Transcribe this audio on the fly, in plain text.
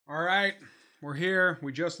All right, we're here.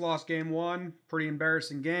 We just lost game one. Pretty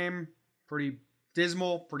embarrassing game. Pretty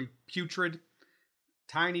dismal, pretty putrid.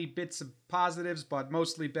 Tiny bits of positives, but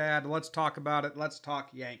mostly bad. Let's talk about it. Let's talk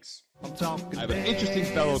Yanks. I have an interesting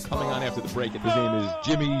fellow coming on after the break. His name is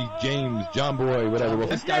Jimmy, James, John Boy, whatever. Well,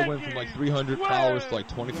 this guy went from like 300 followers to like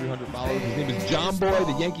 2,300 followers. His name is John Boy,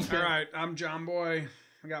 the Yankee fan. All right, I'm John Boy.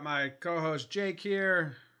 I got my co-host Jake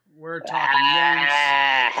here. We're talking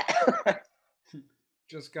Yanks.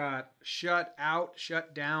 Just got shut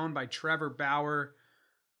down by Trevor Bauer,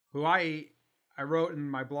 who I wrote in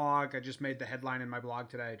my blog. I just made the headline in my blog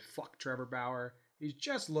today. Fuck Trevor Bauer. He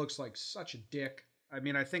just looks like such a dick. I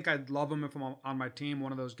mean, I think I'd love him if I'm on my team.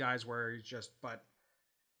 One of those guys where he's just, but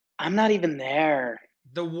I'm not even there.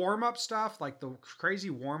 The warm-up stuff, like the crazy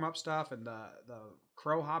warm-up stuff and the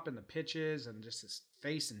crow hop in the pitches and just his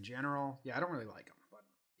face in general. Yeah, I don't really like him, but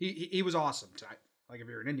he was awesome tonight. Like if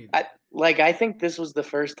you're an Indian. I think this was the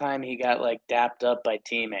first time he got like dapped up by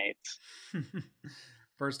teammates.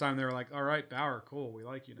 First time they were like, all right, Bauer, cool. We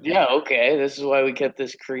like you now. Yeah, okay. This is why we kept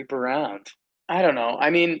this creep around. I don't know. I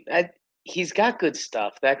mean, he's got good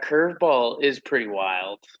stuff. That curveball is pretty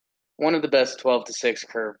wild. One of the best 12-6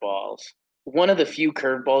 curveballs. One of the few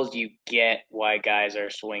curveballs you get why guys are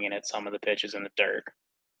swinging at some of the pitches in the dirt.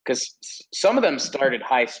 Because some of them started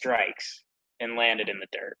high strikes and landed in the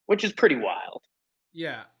dirt, which is pretty wild.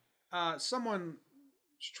 Yeah. Someone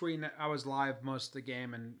tweeting that I was live most of the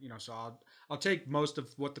game, and so I'll take most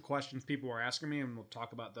of what the questions people were asking me, and we'll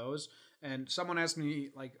talk about those. And someone asked me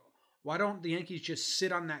like, why don't the Yankees just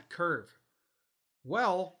sit on that curve?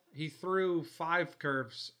 Well, he threw 5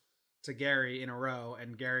 curves to Gary in a row,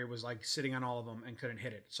 and Gary was like sitting on all of them and couldn't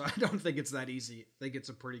hit it. So I don't think it's that easy. I think it's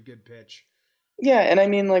a pretty good pitch. Yeah, and I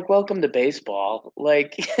mean, like, welcome to baseball.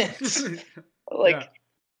 Like, it's like.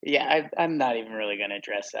 Yeah, I'm not even really going to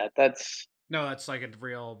address that. That's like a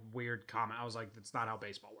real weird comment. I was like, that's not how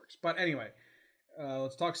baseball works. But anyway,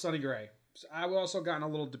 let's talk Sonny Gray. So I also got in a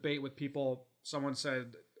little debate with people. Someone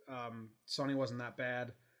said Sonny wasn't that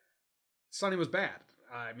bad. Sonny was bad.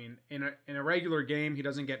 I mean, in a regular game, he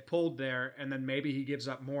doesn't get pulled there, and then maybe he gives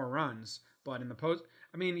up more runs. But in the post,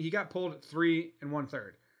 I mean, he got pulled at 3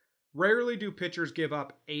 1/3. Rarely do pitchers give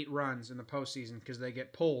up 8 runs in the postseason because they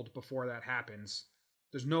get pulled before that happens.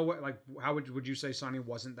 There's no way, like, how would you say Sonny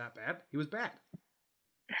wasn't that bad? He was bad.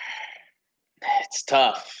 It's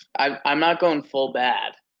tough. I'm not going full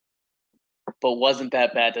bad, but wasn't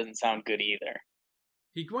that bad doesn't sound good either.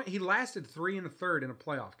 He lasted 3 1/3 in a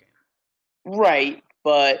playoff game. Right,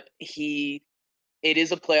 but it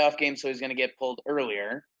is a playoff game, so he's going to get pulled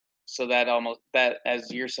earlier. So that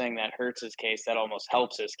as you're saying, that hurts his case. That almost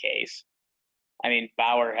helps his case. I mean,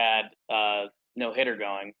 Bauer had no hitter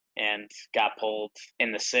going and got pulled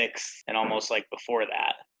in the 6th and almost like before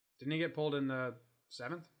that. Didn't he get pulled in the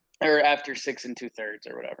 7th? Or after 6 2/3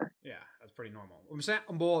 or whatever. Yeah, that's pretty normal. I'm saying,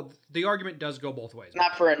 well, the argument does go both ways.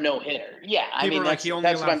 Not for a no-hitter. Yeah, I mean, like he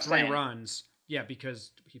only allowed 3 runs. Yeah,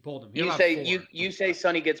 because he pulled him. You say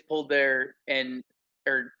Sonny gets pulled there,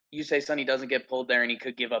 or you say Sonny doesn't get pulled there, and he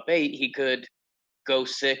could give up 8. He could go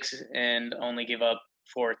 6 and only give up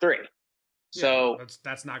 4 3. So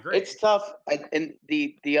that's not great. It's tough. And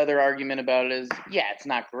the other argument about it is, yeah, it's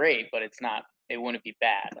not great, but it wouldn't be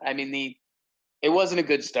bad. I mean, it wasn't a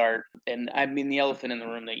good start. And I mean, the elephant in the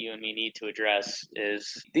room that you and me need to address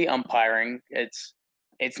is the umpiring. It's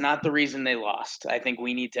not the reason they lost. I think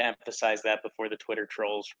we need to emphasize that before the Twitter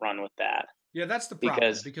trolls run with that. Yeah, that's the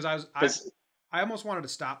problem. Because I almost wanted to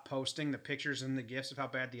stop posting the pictures and the gifs of how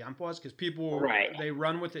bad the ump was, because people they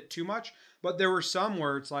run with it too much. But there were some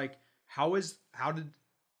where it's like, there was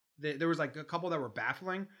like a couple that were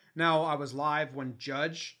baffling. Now, I was live when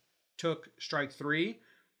Judge took strike 3,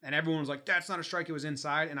 and everyone was like, that's not a strike, it was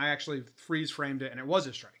inside. And I actually freeze framed it, and it was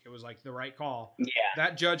a strike. It was like the right call. Yeah.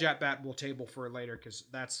 That Judge at bat will table for later, because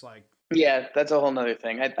that's like. Yeah, that's a whole nother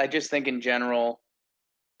thing. I just think in general,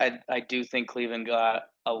 I do think Cleveland got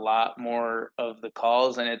a lot more of the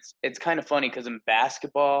calls, and it's kind of funny because in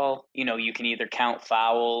basketball, you can either count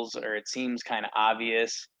fouls or it seems kind of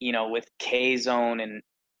obvious. With K zone and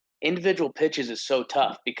individual pitches is so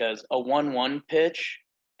tough because a 1-1 pitch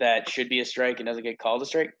that should be a strike and doesn't get called a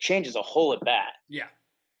strike changes a whole at bat. Yeah.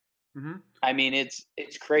 Mm-hmm. I mean, it's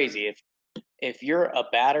crazy. If you're a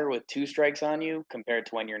batter with 2 strikes on you compared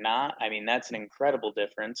to when you're not, I mean, that's an incredible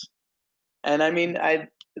difference. And I mean,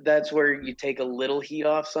 that's where you take a little heat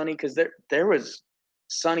off Sonny, because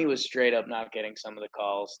Sonny was straight up not getting some of the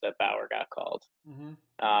calls that Bauer got called. Mm-hmm.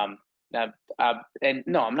 And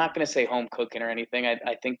no, I'm not going to say home cooking or anything.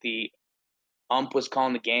 I think the ump was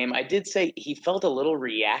calling the game. I did say he felt a little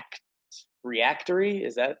reactory.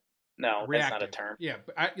 Is that No, that's not a term. Yeah,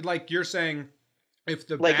 but like you're saying, if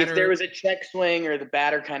the like batter, if there was a check swing or the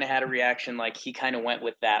batter kind of had a reaction, like he kind of went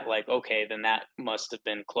with that, like, okay, then that must have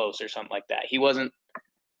been close or something like that. He wasn't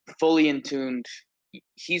fully in tuned.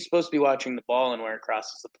 He's supposed to be watching the ball and where it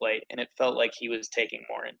crosses the plate, and it felt like he was taking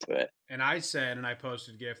more into it. and I said, and I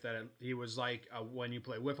posted a GIF that he was like when you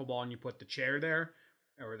play wiffle ball and you put the chair there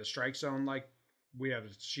or the strike zone, like we have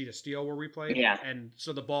a sheet of steel where we played, Yeah. and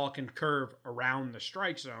so the ball can curve around the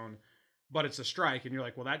strike zone, but it's a strike, and you're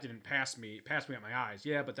like, well, that didn't pass me at my eyes.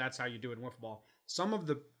 Yeah, but that's how you do it in wiffle ball. Some of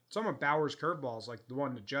Bauer's curveballs, like the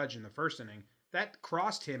one to Judge in the first inning, that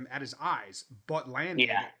crossed him at his eyes, but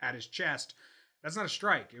landed at his chest. That's not a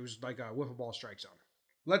strike. It was like a wiffle ball strike zone.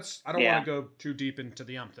 I don't want to go too deep into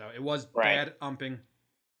the ump, though. It was bad umping.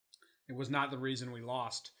 It was not the reason we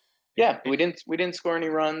lost. Yeah, we didn't score any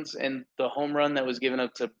runs, and the home run that was given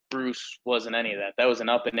up to Bruce wasn't any of that. That was an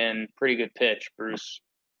up and in, pretty good pitch. Bruce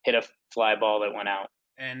hit a fly ball that went out.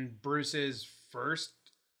 And Bruce's first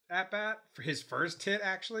at bat, for his first hit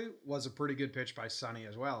actually, was a pretty good pitch by Sonny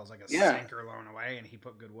as well. It was like a sinker blown away, and he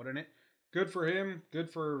put good wood in it. Good for him. Good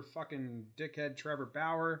for fucking dickhead Trevor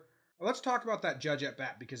Bauer. Well, let's talk about that Judge at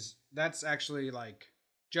bat, because that's actually like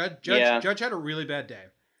Judge had a really bad day.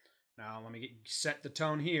 Now let me set the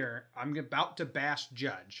tone here. I'm about to bash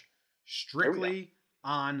Judge strictly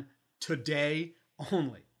on today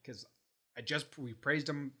only, because we praised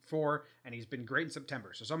him for, and he's been great in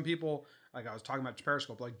September. So some people, like I was talking about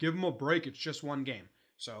Periscope, like, give him a break. It's just one game.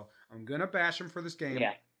 So I'm gonna bash him for this game.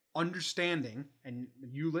 Yeah. Understanding, and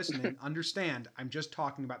you listening, understand, I'm just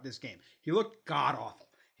talking about this game. He looked god awful.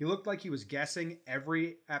 He looked like he was guessing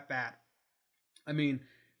every at bat. I mean,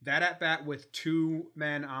 that at bat with two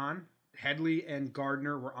men on, Headley and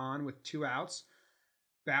Gardner were on with 2 outs.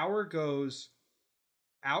 Bauer goes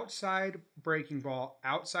outside breaking ball,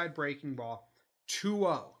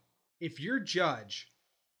 2-0. If you're Judge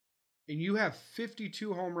and you have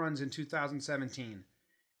 52 home runs in 2017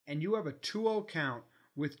 and you have a 2-0 count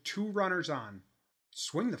with 2 runners on,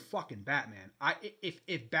 swing the fucking bat, man.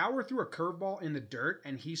 If Bauer threw a curveball in the dirt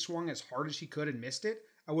and he swung as hard as he could and missed it,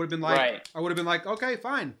 I would have been like, okay,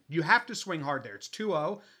 fine. You have to swing hard there. It's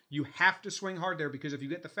 2-0. You have to swing hard there, because if you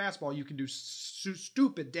get the fastball, you can do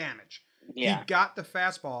stupid damage. Yeah. He got the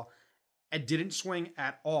fastball and didn't swing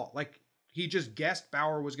at all. Like, he just guessed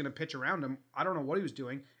Bauer was going to pitch around him. I don't know what he was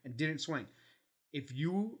doing, and didn't swing. If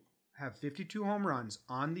you have 52 home runs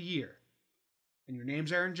on the year, and your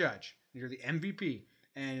name's Aaron Judge, and you're the MVP,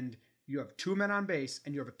 and you have 2 men on base,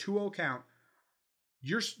 and you have a 2-0 count,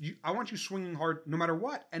 I want you swinging hard no matter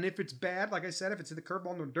what. And if it's bad, like I said, if it's in the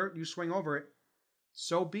curveball in the dirt and you swing over it,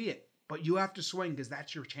 so be it. But you have to swing, because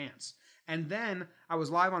that's your chance. And then I was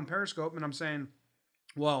live on Periscope, and I'm saying,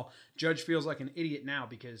 well, Judge feels like an idiot now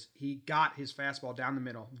because he got his fastball down the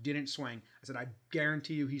middle, didn't swing. I said, I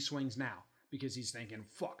guarantee you he swings now, because he's thinking,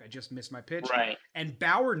 fuck, I just missed my pitch. Right. And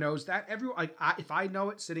Bauer knows that. If I know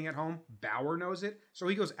it sitting at home, Bauer knows it. So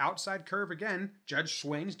he goes outside curve again. Judge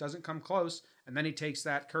swings, doesn't come close. And then he takes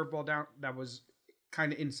that curveball down that was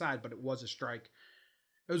kind of inside, but it was a strike.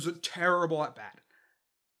 It was a terrible at bat.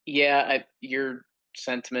 Yeah, your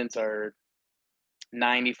sentiments are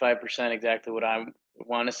 95% exactly what I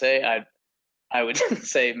want to say. I would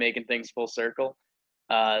say, making things full circle,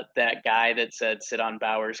 that guy that said sit on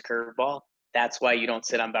Bauer's curveball, that's why you don't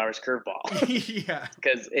sit on Bauer's curveball. Yeah.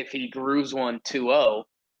 Because if he grooves one 2-0,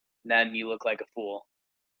 then you look like a fool.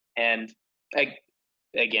 And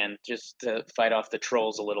again, just to fight off the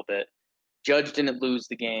trolls a little bit, Judge didn't lose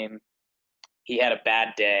the game. He had a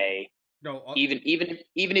bad day. No, even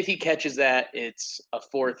if he catches that, it's a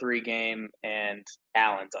 4-3 game, and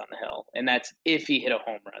Allen's on the hill, and that's if he hit a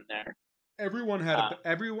home run there.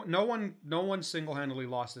 No one single-handedly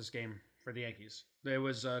lost this game for the Yankees. It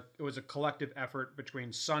was a collective effort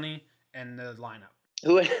between Sonny and the lineup.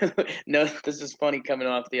 No, this is funny coming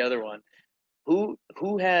off the other one. Who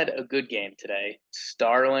had a good game today?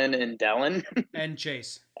 Starlin and Dellin and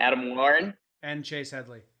Chase, Adam Warren and Chase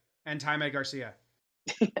Headley and Jaime Garcia.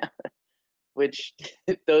 Yeah. Which,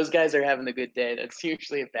 those guys are having a good day. That's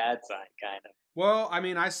usually a bad sign, kind of. Well, I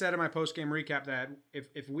mean, I said in my post-game recap that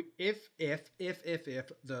if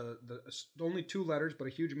the only 2 letters but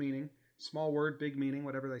a huge meaning, small word, big meaning,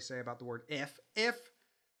 whatever they say about the word if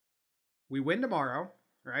we win tomorrow,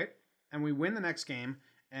 right, and we win the next game,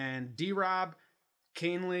 and D-Rob,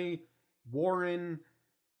 Canely, Warren,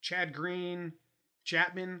 Chad Green,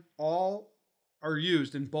 Chapman, all are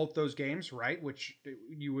used in both those games, right? Which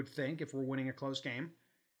you would think if we're winning a close game,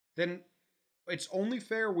 then it's only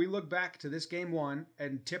fair we look back to this game 1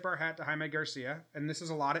 and tip our hat to Jaime Garcia. And this is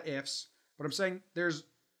a lot of ifs, but I'm saying there's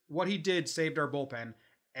what he did saved our bullpen.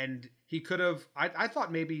 And he could have. I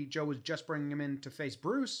thought maybe Joe was just bringing him in to face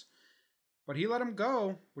Bruce, but he let him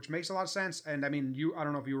go, which makes a lot of sense. And I mean, I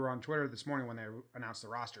don't know if you were on Twitter this morning when they announced the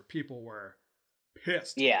roster. People were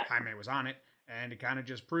pissed. Yeah. Jaime was on it, and it kind of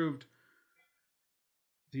just proved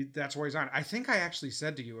that's where he's on. I think I actually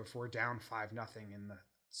said to you, if we're down 5-0 in the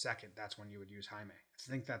second, that's when you would use Jaime. I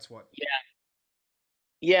think that's what.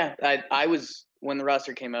 Yeah. I was, when the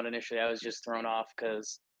roster came out initially, I was just thrown off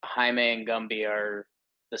because Jaime and Gumby are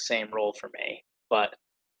the same role for me. But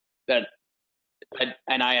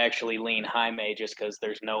and I actually lean Jaime just because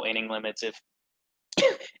there's no inning limits.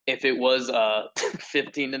 If it was a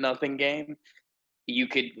 15-0 game, you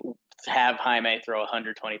could have Jaime throw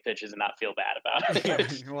 120 pitches and not feel bad about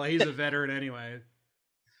it. Well, he's a veteran anyway.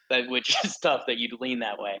 Which is tough that you'd lean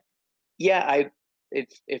that way. Yeah,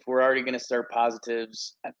 if we're already going to start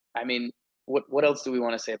positives, I mean, what else do we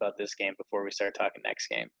want to say about this game before we start talking next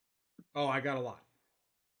game? Oh, I got a lot.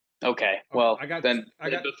 Okay, well, then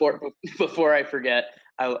before I forget,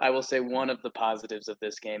 I will say one of the positives of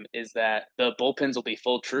this game is that the bullpens will be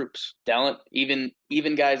full troops. Dellin, even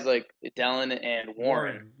guys like Dellin and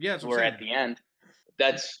Warren were at the end.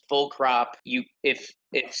 That's full crop. If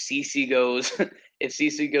CC goes if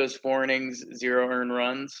CC goes 4 innings, 0 earned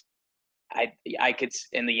runs, I could,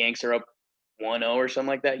 and the Yanks are up 1-0 or something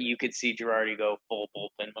like that, you could see Girardi go full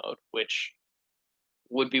bullpen mode, which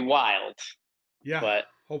would be wild. Yeah, but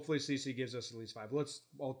hopefully CC gives us at least 5.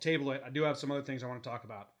 I'll table it. I do have some other things I want to talk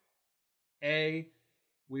about.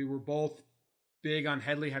 We were both big on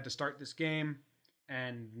Headley had to start this game,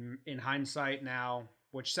 and in hindsight now,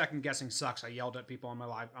 which second guessing sucks. I yelled at people on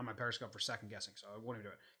my Periscope for second guessing, so I wouldn't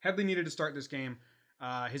do it. Headley needed to start this game.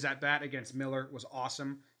 His at bat against Miller was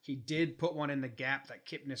awesome. He did put one in the gap that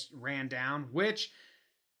Kipnis ran down, which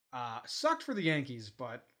sucked for the Yankees,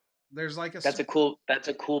 but there's like that's a cool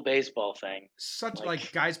baseball thing. Such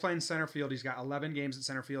like guys playing center field. He's got 11 games at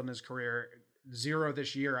center field in his career, 0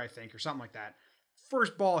 this year, I think, or something like that.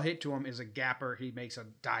 First ball hit to him is a gapper. He makes a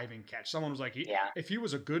diving catch. Someone was like, if he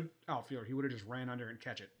was a good outfielder, he would have just ran under and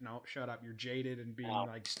catch it. No, shut up. You're jaded and being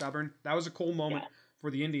like stubborn. That was a cool moment for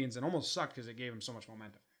the Indians and almost sucked because it gave him so much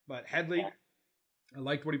momentum. But Headley, I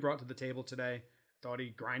liked what he brought to the table today. Thought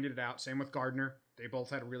he grinded it out. Same with Gardner. They both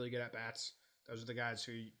had really good at bats. Those are the guys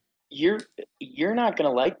who you're not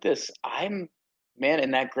gonna like this. In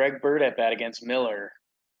that Greg Bird at bat against Miller.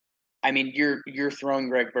 I mean, you're throwing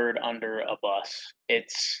Greg Bird under a bus.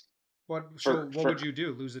 What would you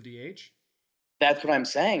do? Lose a DH? That's what I'm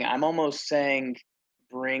saying. I'm almost saying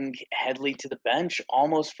bring Headley to the bench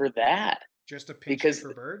almost for that. Just a pinch hit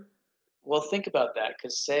for Bird? Well, think about that,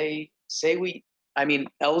 because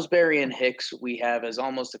Ellsbury and Hicks we have as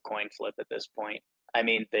almost a coin flip at this point. I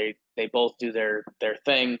mean, they both do their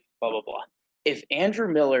thing, blah blah blah. If Andrew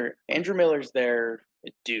Miller's their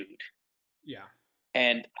dude. Yeah.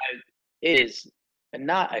 And it is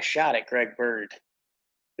not a shot at Greg Bird.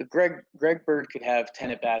 Greg Bird could have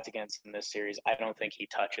 10 at bats against him this series. I don't think he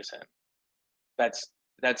touches him. That's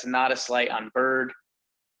not a slight on Bird.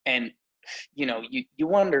 And you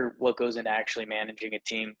wonder what goes into actually managing a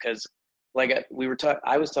team, because like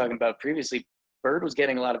I was talking about previously, Bird was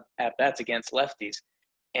getting a lot of at bats against lefties,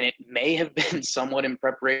 and it may have been somewhat in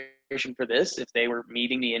preparation for this if they were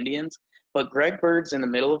meeting the Indians. But Greg Bird's in the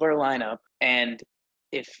middle of our lineup, and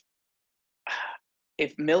if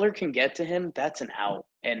Miller can get to him, that's an out.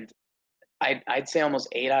 And I'd say almost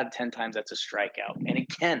 8 out of 10 times that's a strikeout. And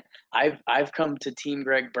again, I've come to Team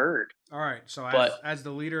Greg Bird. All right, so as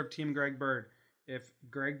the leader of Team Greg Bird, if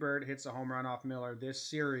Greg Bird hits a home run off Miller this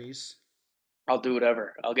series, I'll do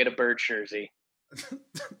whatever. I'll get a Bird jersey.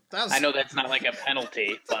 I know that's not like a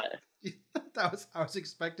penalty, but I was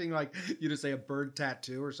expecting like you to say a Bird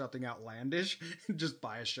tattoo or something outlandish. Just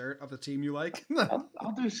buy a shirt of the team you like.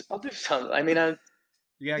 I'll do something. I mean,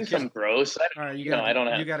 you gotta do something gross. All right, you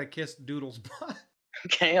gotta kiss Doodle's butt.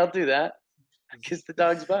 Okay, I'll do that. Kiss the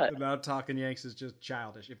dog's butt. Now talking Yanks is just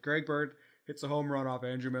childish. If Greg Bird hits a home run off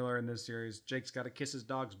Andrew Miller in this series, Jake's got to kiss his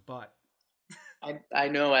dog's butt. I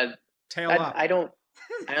know. Tail up. I don't.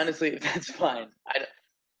 I honestly, that's fine.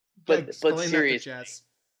 But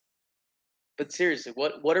seriously,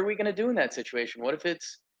 what are we gonna do in that situation? What if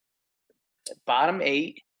it's bottom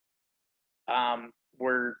 8?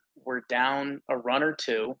 We're down a run or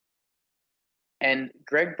 2, and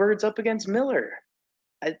Greg Bird's up against Miller.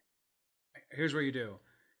 Here's what you do: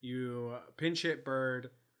 you pinch hit Bird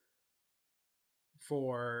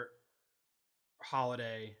for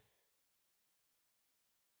Holiday,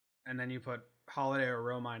 and then you put Holiday or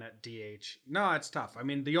Romine at DH. No, it's tough. I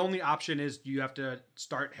mean, the only option is you have to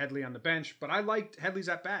start Headley on the bench, but I liked Headley's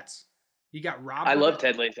at bats. He got robbed. I loved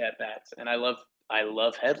Headley's at bats, and I love I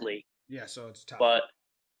love Headley. Yeah, so it's tough.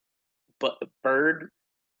 But Bird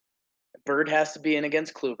has to be in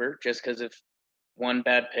against Kluber just because if one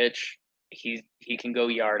bad pitch, he can go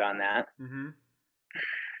yard on that. Mm-hmm.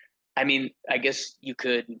 I mean, I guess you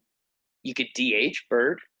could DH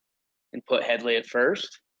Bird and put Headley at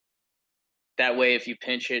first. That way, if you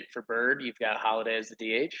pinch it for Bird, you've got Holiday as the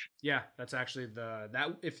DH. Yeah, that's actually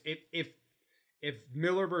if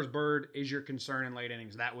Miller versus Bird is your concern in late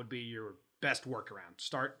innings, that would be your best workaround.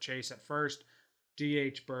 Start Chase at first,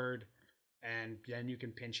 DH Bird, and then you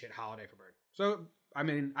can pinch hit Holiday for Bird. So, I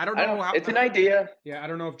mean, I don't know how it's an idea. Yeah, I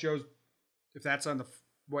don't know if that's on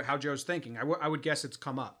how Joe's thinking. I would guess it's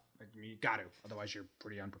come up. I mean, you got to, otherwise you're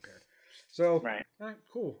pretty unprepared. So, right. All right,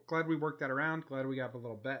 cool. Glad we worked that around. Glad we got a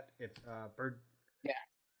little bet if Bird. Yeah,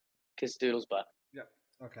 kiss Doodle's butt. Yep.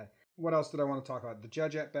 Okay. What else did I want to talk about? The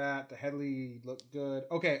Judge at bat. The Headley looked good.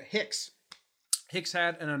 Okay, Hicks. Hicks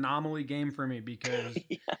had an anomaly game for me because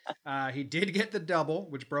he did get the double,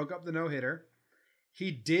 which broke up the no-hitter.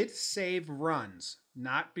 He did save runs,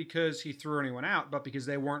 not because he threw anyone out, but because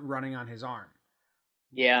they weren't running on his arm.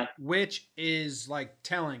 Yeah. Which is like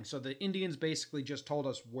telling. So the Indians basically just told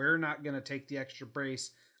us we're not going to take the extra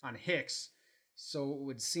base on Hicks. So it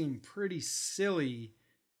would seem pretty silly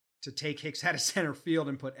to take Hicks out of center field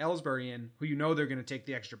and put Ellsbury in, who you know they're going to take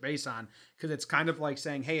the extra base on. Because it's kind of like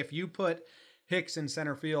saying, hey, if you put Hicks in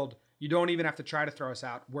center field, you don't even have to try to throw us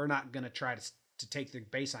out. We're not going to try to take the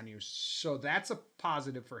base on you. So that's a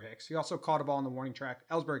positive for Hicks. He also caught a ball in the warning track.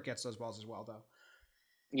 Ellsbury gets those balls as well, though.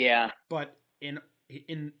 Yeah. But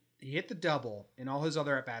he hit the double. In all his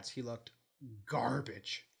other at-bats, he looked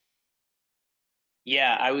garbage.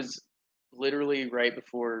 Yeah, I was literally right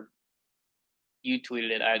before you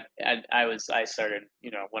tweeted it. I started,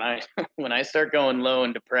 when I start going low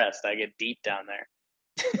and depressed, I get deep down there.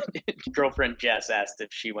 Girlfriend Jess asked if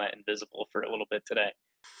she went invisible for a little bit today.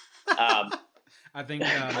 I think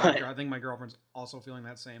my girlfriend's also feeling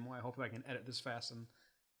that same way. Hopefully I can edit this fast and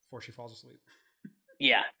before she falls asleep.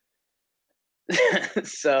 Yeah.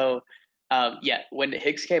 So, when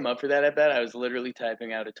Hicks came up for that at bat, I was literally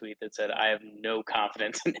typing out a tweet that said, I have no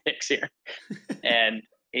confidence in Hicks here. And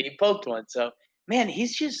he poked one. So, man,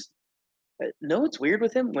 he's just, what's weird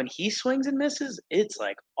with him? When he swings and misses, it's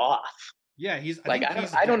like off. Yeah,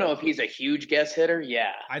 I don't know if he's a huge guess hitter.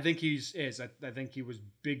 Yeah. I think I think he was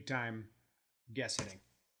big time guess hitting.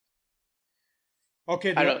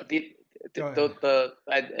 Okay. I don't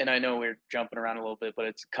and I know we're jumping around a little bit, but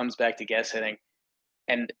it comes back to guess hitting.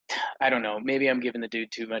 And I don't know, maybe I'm giving the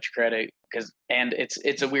dude too much credit and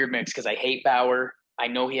it's a weird mix because I hate Bauer. I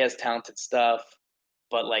know he has talented stuff,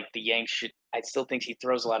 but like the Yanks I still think he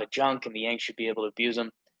throws a lot of junk and the Yanks should be able to abuse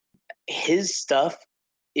him. His stuff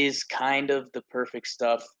is kind of the perfect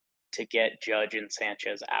stuff to get Judge and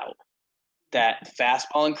Sanchez out. That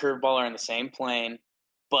fastball and curveball are on the same plane,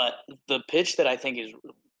 but the pitch that I think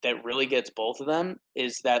that really gets both of them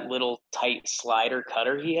is that little tight slider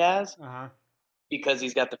cutter he has. Uh-huh. Because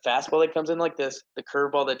he's got the fastball that comes in like this, the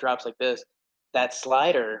curveball that drops like this. That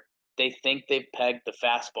slider, they think they've pegged the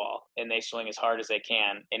fastball, and they swing as hard as they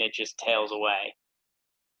can, and it just tails away.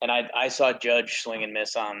 And I saw Judge swing and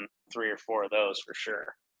miss on 3 or 4 of those for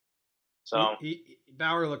sure. So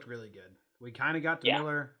Bauer looked really good. We kind of got to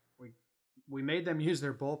Miller. We made them use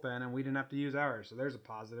their bullpen, and we didn't have to use ours. So there's a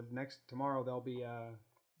positive. Tomorrow they'll be.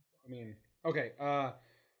 Okay.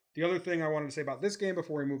 The other thing I wanted to say about this game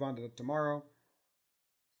before we move on to tomorrow.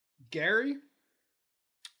 Gary.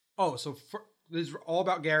 Oh, so this is all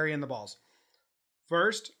about Gary and the balls.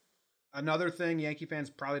 First, another thing Yankee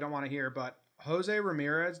fans probably don't want to hear, but Jose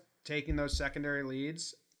Ramirez taking those secondary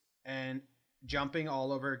leads and jumping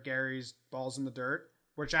all over Gary's balls in the dirt,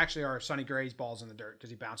 which actually are Sonny Gray's balls in the dirt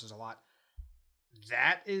because he bounces a lot.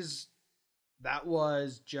 That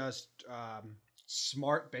was just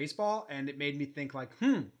smart baseball, and it made me think like,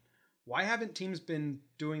 why haven't teams been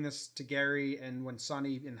doing this to Gary? And when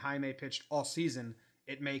Sonny and Jaime pitched all season,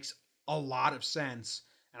 it makes a lot of sense.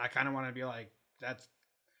 And I kind of want to be like, that's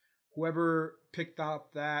whoever picked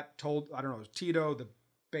up that told, I don't know, Tito, the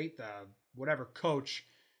whatever coach,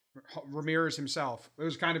 Ramirez himself. It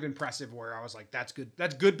was kind of impressive where I was like, that's good.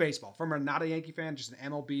 That's good baseball. From not a Yankee fan, just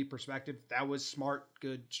an MLB perspective. That was smart,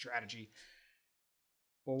 good strategy.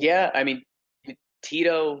 Yeah, I mean,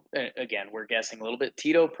 Tito, again, we're guessing a little bit.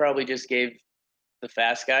 Tito probably just gave the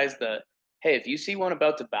fast guys hey, if you see one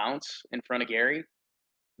about to bounce in front of Gary,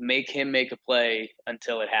 make him make a play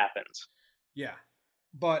until it happens. Yeah.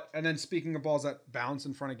 And then speaking of balls that bounce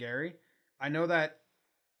in front of Gary, I know that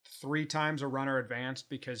 3 times a runner advanced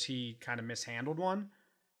because he kind of mishandled one.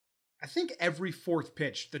 I think every 4th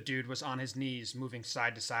pitch, the dude was on his knees moving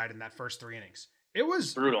side to side in that first 3 innings. It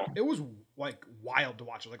was brutal. It was like wild to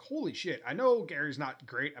watch. Like, holy shit! I know Gary's not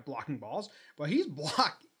great at blocking balls, but he's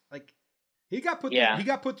blocked like he got put Yeah. through, he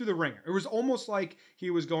got put through the ringer. It was almost like he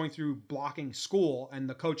was going through blocking school, and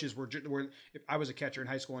the coaches were if I was a catcher in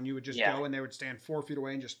high school, and you would just go and they would stand 4 feet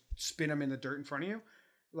away and just spin him in the dirt in front of you.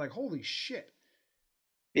 Like, holy shit!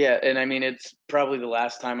 Yeah, and I mean, it's probably the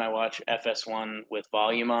last time I watch FS1 with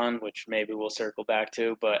volume on, which maybe we'll circle back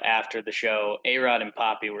to. But after the show, A-Rod and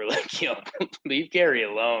Poppy were like, "Yo, leave Gary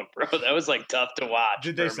alone, bro." That was like tough to watch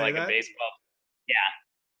Did for they say like that? a baseball. Yeah,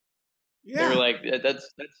 Yeah. they were like,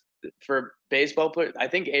 "That's for baseball player." I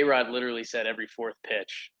think A-Rod literally said every fourth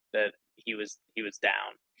pitch that he was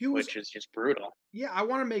down, which is just brutal. Yeah, I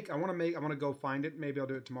want to go find it. Maybe I'll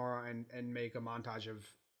do it tomorrow and make a montage of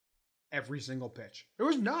every single pitch. It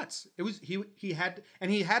was nuts. It was he had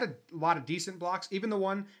a lot of decent blocks. Even the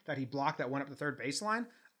one that he blocked that went up the third baseline,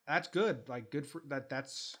 that's good. Like, good for that.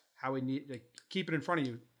 That's how we need to keep it in front of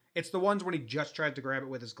you. It's the ones when he just tried to grab it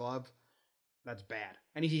with his glove. That's bad.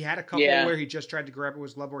 And he had a couple where he just tried to grab it with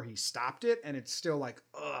his glove where he stopped it, and it's still like,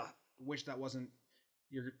 ugh, wish that wasn't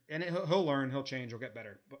your. And he'll learn, he'll change, he'll get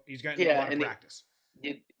better. But he's gotten a lot of practice.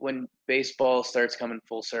 When baseball starts coming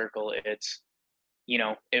full circle, it's,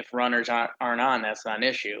 if runners aren't on, that's not an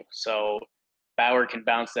issue. So Bauer can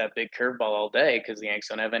bounce that big curveball all day because the Yanks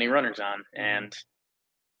don't have any runners on. Mm-hmm.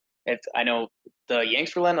 And I know the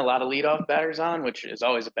Yanks were letting a lot of leadoff batters on, which is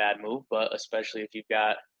always a bad move, but especially if you've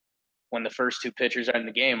got when the first two pitchers are in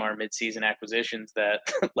the game are midseason acquisitions that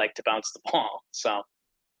like to bounce the ball. So,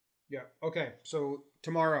 yeah. Okay. So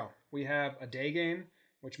tomorrow we have a day game,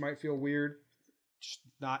 which might feel weird.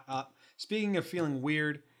 Not up. Speaking of feeling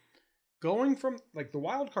weird, going from like the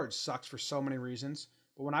wild card sucks for so many reasons.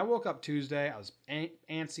 But when I woke up Tuesday, I was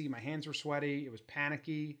antsy. My hands were sweaty. It was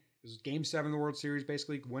panicky. It was Game 7 of the World Series,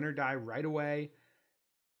 basically win or die right away.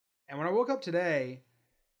 And when I woke up today,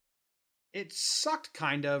 it sucked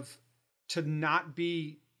kind of to not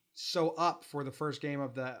be so up for the first game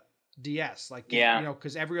of the DS. Like,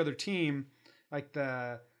 because every other team, like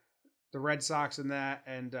the Red Sox and that,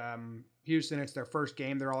 and Houston, it's their first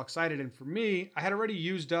game. They're all excited. And for me, I had already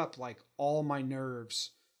used up like all my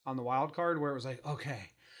nerves on the wild card where it was like,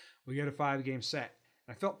 okay, we get a 5-game set.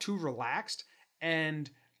 And I felt too relaxed. And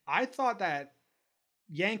I thought that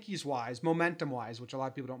Yankees wise, momentum wise, which a lot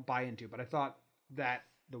of people don't buy into, but I thought that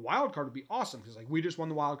the wild card would be awesome because like we just won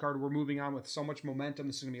the wild card. We're moving on with so much momentum.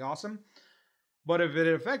 This is going to be awesome. But if it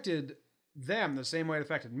affected them the same way it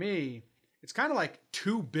affected me, it's kind of like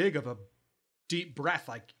too big of a deep breath.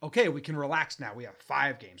 Like, okay, we can relax now. We have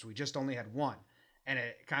 5 games. We just only had 1. And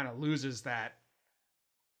it kind of loses that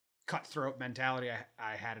cutthroat mentality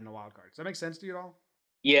I had in the wild card. Does that make sense to you at all?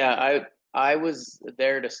 Yeah, I was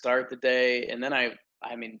there to start the day, and then I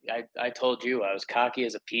told you I was cocky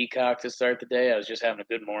as a peacock to start the day. I was just having a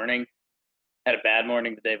good morning. Had a bad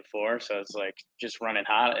morning the day before, so I was like just running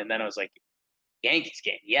hot. And then I was like, Yankees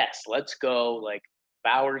game, yes, let's go. Like,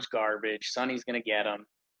 Bauer's garbage. Sonny's gonna get him.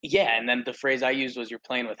 Yeah, and then the phrase I used was, "You're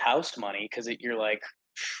playing with house money," because you're like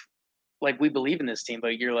we believe in this team,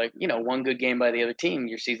 but you're like, one good game by the other team,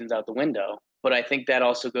 your season's out the window. But I think that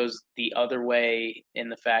also goes the other way in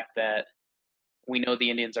the fact that we know the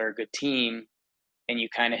Indians are a good team, and you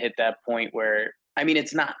kind of hit that point where, I mean,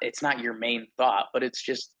 it's not your main thought, but it's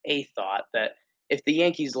just a thought that if the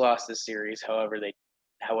Yankees lost this series, however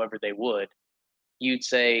they would, you'd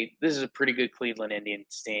say this is a pretty good Cleveland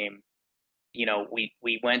Indians team.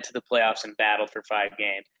 We went to the playoffs and battled for 5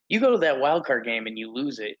 games. You go to that wild card game and you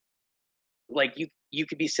lose it, like you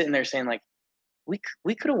could be sitting there saying like, we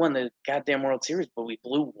could have won the goddamn World Series, but we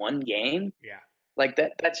blew 1 game. Yeah, like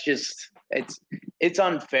that's just it's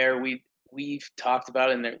unfair. We've talked about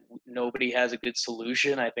it, and nobody has a good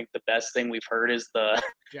solution. I think the best thing we've heard is the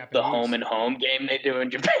home and home game they do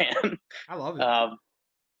in Japan. I love it.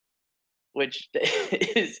 Which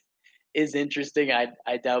is interesting.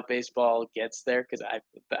 I doubt baseball gets there because I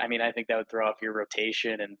think that would throw off your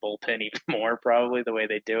rotation and bullpen even more, probably the way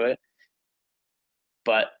they do it.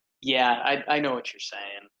 But yeah, I know what you're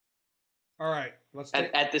saying. All right, let's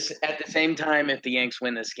at the same time, if the Yanks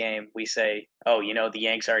win this game, we say, oh, the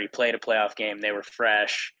Yanks already played a playoff game. They were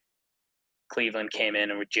fresh. Cleveland came in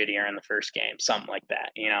and were jittier in the first game, something like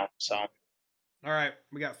that, So, all right,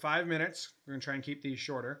 we got 5 minutes. We're gonna try and keep these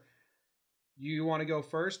shorter. You want to go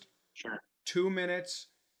first? Sure. 2 minutes.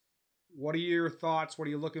 What are your thoughts? What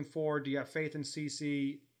are you looking for? Do you have faith in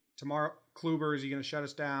CC tomorrow? Kluber, is he going to shut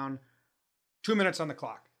us down? 2 minutes on the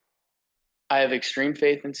clock. I have extreme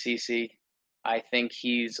faith in CC. I think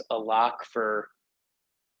he's a lock for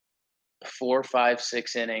 4, 5,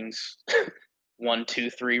 6 innings, 1,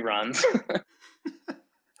 2, 3 runs.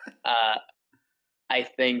 I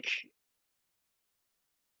think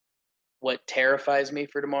what terrifies me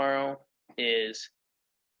for tomorrow is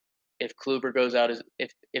if Kluber goes out,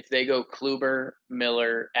 if they go Kluber,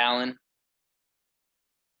 Miller, Allen,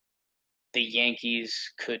 the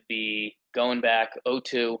Yankees could be going back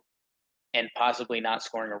 0-2 and possibly not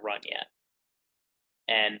scoring a run yet.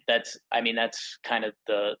 And that's kind of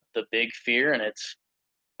the big fear, and it's,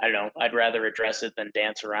 I don't know, I'd rather address it than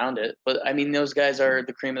dance around it. But I mean, those guys are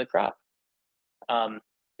the cream of the crop.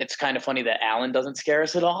 It's kind of funny that Allen doesn't scare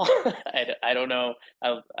us at all. I don't know.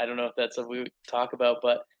 I don't know if that's something we would talk about,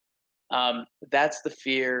 but that's the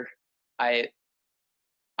fear.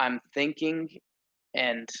 I'm thinking,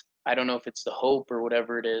 and I don't know if it's the hope or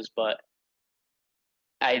whatever it is, but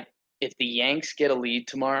if the Yanks get a lead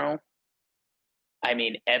tomorrow, I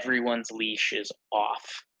mean, everyone's leash is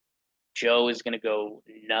off. Joe is going to go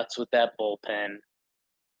nuts with that bullpen.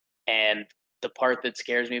 And the part that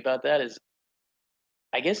scares me about that is,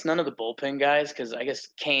 I guess none of the bullpen guys, because I guess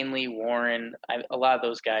Canely, Warren, a lot of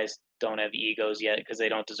those guys don't have egos yet because they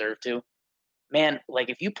don't deserve to. Man, like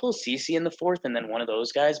if you pull CeCe in the fourth and then one of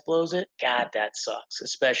those guys blows it, God, that sucks,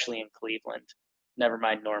 especially in Cleveland. Never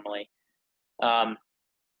mind normally.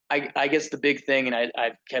 I guess the big thing, and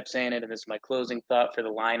I've kept saying it, and this is my closing thought for the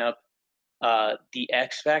lineup, the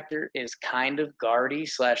X factor is kind of Gardy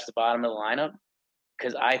 / the bottom of the lineup,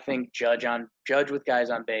 because I think Judge with guys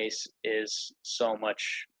on base is so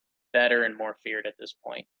much better and more feared at this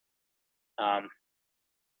point.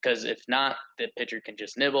 Because if not, the pitcher can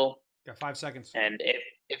just nibble. Got 5 seconds. And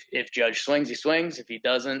if Judge swings, he swings. If he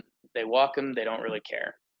doesn't, they walk him. They don't really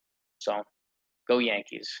care. So, go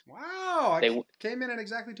Yankees. Wow, I came in at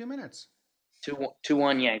exactly 2 minutes.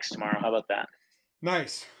 2-1 Yanks tomorrow. How about that?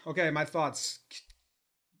 Nice. Okay, my thoughts.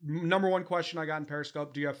 Number one question I got in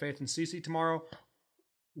Periscope: do you have faith in CeCe tomorrow?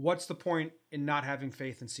 What's the point in not having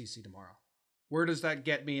faith in CeCe tomorrow? Where does that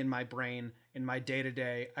get me in my brain, in my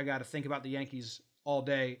day-to-day? I got to think about the Yankees all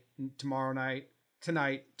day,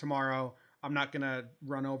 tonight, tomorrow. I'm not going to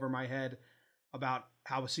run over my head about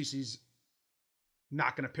how CeCe's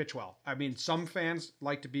not going to pitch well. I mean, some fans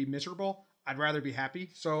like to be miserable. I'd rather be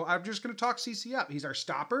happy. So I'm just going to talk CeCe up. He's our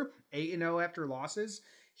stopper, 8-0 after losses.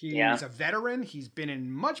 He's a veteran. He's been in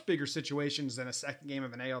much bigger situations than a second game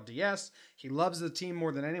of an ALDS. He loves the team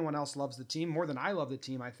more than anyone else loves the team, more than I love the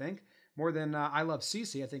team, I think. More than I love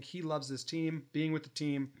CeCe. I think he loves this team, being with the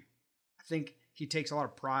team. I think he takes a lot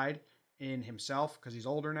of pride in himself because he's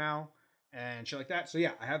older now and shit like that. So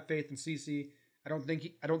yeah, I have faith in CeCe. I don't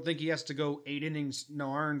think he has to go 8 innings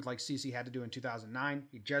no earned like CeCe had to do in 2009.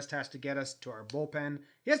 He just has to get us to our bullpen.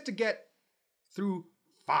 He has to get through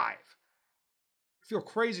 5. I feel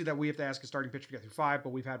crazy that we have to ask a starting pitcher to get through 5,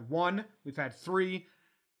 but we've had 1, we've had 3.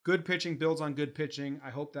 Good pitching builds on good pitching. I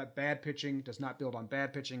hope that bad pitching does not build on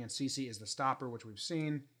bad pitching, and CeCe is the stopper, which we've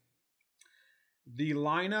seen. The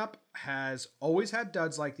lineup has always had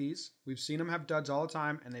duds like these. We've seen them have duds all the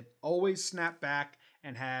time, and they've always snapped back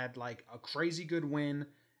and had like a crazy good win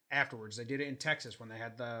afterwards. They did it in Texas when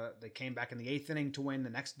they came back in the 8th inning to win the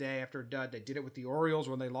next day after a dud. They did it with the Orioles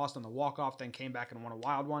when they lost on the walk-off, then came back and won a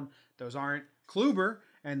wild one. Those aren't Kluber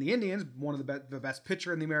and the Indians, one of the best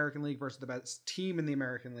pitcher in the American League versus the best team in the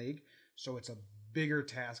American League. So it's a bigger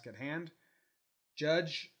task at hand.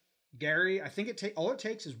 Judge, Gary, I think all it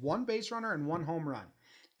takes is 1 base runner and 1 home run.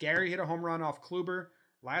 Gary hit a home run off Kluber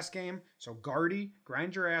last game. So Gardy,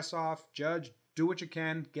 grind your ass off. Judge, do what you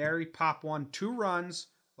can. Gary, pop 1, 2 runs.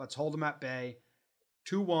 Let's hold them at bay.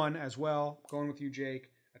 2-1 as well. Going with you,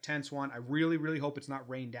 Jake. A tense one. I really, really hope it's not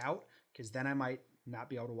rained out, because then I might not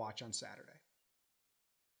be able to watch on Saturday.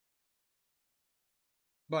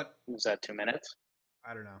 But was that 2 minutes?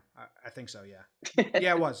 I don't know. I think so, yeah.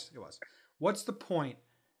 Yeah, it was. It was. What's the point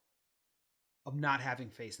of not having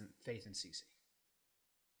faith in CeCe?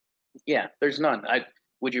 Yeah, there's none.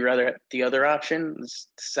 Would you rather the other option is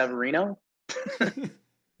Severino?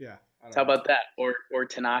 Yeah. How about that? Or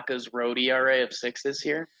Tanaka's road ERA of 6 this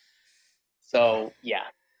year? So, yeah.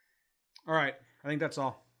 All right. I think that's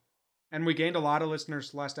all. And we gained a lot of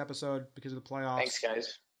listeners last episode because of the playoffs. Thanks,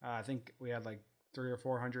 guys. I think we had like 300 or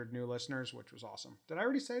 400 new listeners, which was awesome. Did I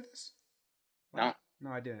already say this? No.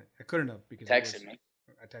 No, I didn't. I couldn't have because texted me.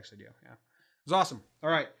 I texted you. Yeah. It was awesome. All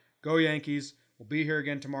right. Go Yankees. We'll be here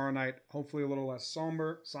again tomorrow night. Hopefully a little less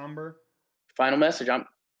somber. Final message.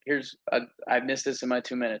 I missed this in my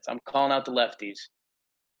 2 minutes. I'm calling out the lefties.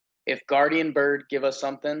 If Guardian Bird give us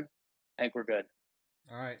something, I think we're good.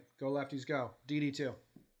 All right. Go lefties, go. DD too.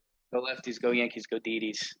 Go lefties, go Yankees, go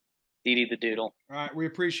DDs. DD the Doodle. All right. We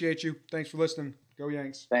appreciate you. Thanks for listening. Go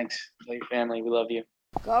Yanks. Thanks. Tell your family we love you.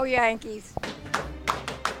 Go Yankees.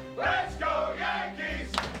 Let's go!